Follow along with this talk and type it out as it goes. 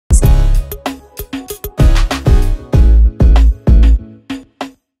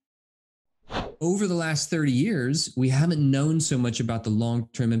over the last 30 years, we haven't known so much about the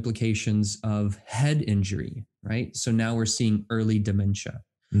long-term implications of head injury, right? So now we're seeing early dementia.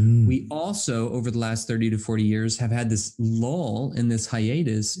 We also, over the last 30 to 40 years, have had this lull in this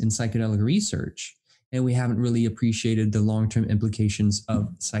hiatus in psychedelic research, and we haven't really appreciated the long-term implications of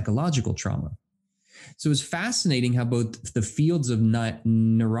psychological trauma. So it's fascinating how both the fields of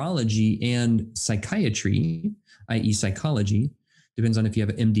neurology and psychiatry, i.e. psychology, depends on if you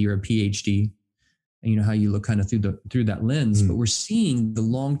have an MD or a PhD, and you know how you look kind of through that lens, but we're seeing the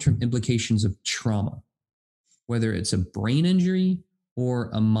long-term implications of trauma, whether it's a brain injury or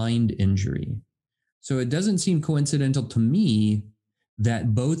a mind injury. So it doesn't seem coincidental to me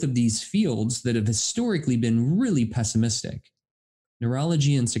that both of these fields that have historically been really pessimistic,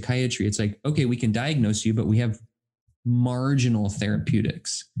 neurology and psychiatry, it's like, okay, we can diagnose you, but we have marginal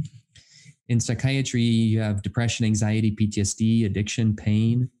therapeutics. In psychiatry, you have depression, anxiety, PTSD, addiction,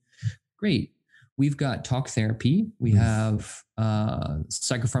 pain. Great. We've got talk therapy. We have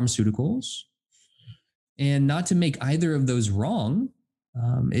psychopharmaceuticals. And not to make either of those wrong,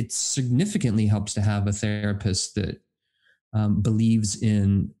 it significantly helps to have a therapist that believes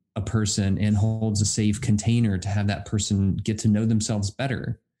in a person and holds a safe container to have that person get to know themselves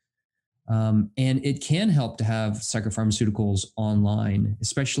better. And it can help to have psychopharmaceuticals online,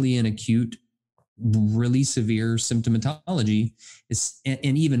 especially in acute, really severe symptomatology,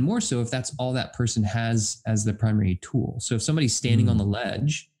 and even more so if that's all that person has as the primary tool. So if somebody's standing on the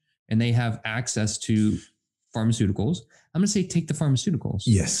ledge and they have access to pharmaceuticals, I'm going to say take the pharmaceuticals.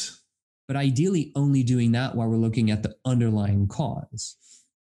 Yes. But ideally only doing that while we're looking at the underlying cause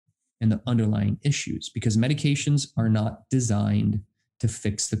and the underlying issues, because medications are not designed to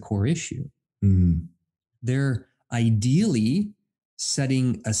fix the core issue. They're ideally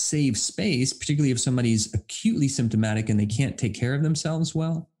setting a safe space, particularly if somebody's acutely symptomatic and they can't take care of themselves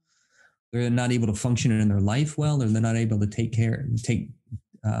well. They're not able to function in their life well, or they're not able to take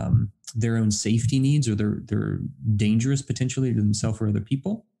their own safety needs, or they're dangerous potentially to themselves or other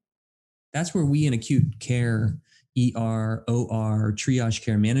people. That's where we in acute care, ER, OR, triage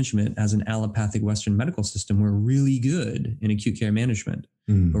care management as an allopathic Western medical system, we're really good in acute care management,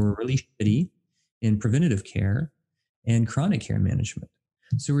 but we're really shitty in preventative care and chronic care management.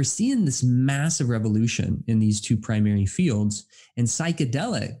 So we're seeing this massive revolution in these two primary fields, and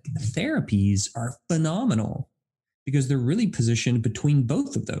psychedelic therapies are phenomenal because they're really positioned between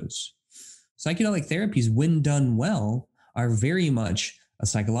both of those. Psychedelic therapies, when done well, are very much a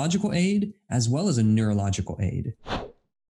psychological aid as well as a neurological aid.